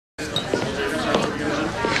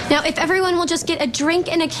Now, if everyone will just get a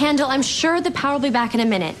drink and a candle, I'm sure the power will be back in a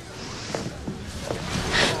minute.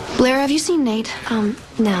 Blair, have you seen Nate?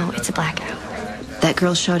 No, it's a blackout. That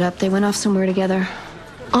girl showed up. They went off somewhere together.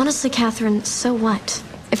 Honestly, Catherine, so what?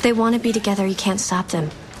 If they want to be together, you can't stop them.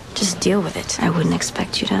 Just deal with it. I wouldn't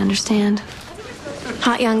expect you to understand.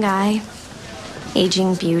 Hot young guy.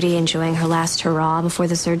 Aging beauty, enjoying her last hurrah before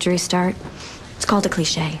the surgery start. It's called a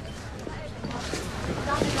cliche.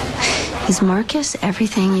 Is Marcus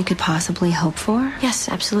everything you could possibly hope for? Yes,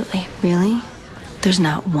 absolutely. Really? There's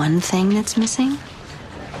not one thing that's missing?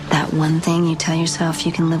 That one thing you tell yourself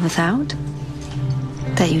you can live without?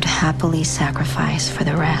 That you'd happily sacrifice for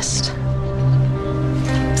the rest?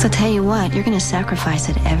 So tell you what, you're gonna sacrifice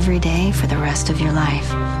it every day for the rest of your life.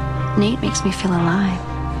 Nate makes me feel alive.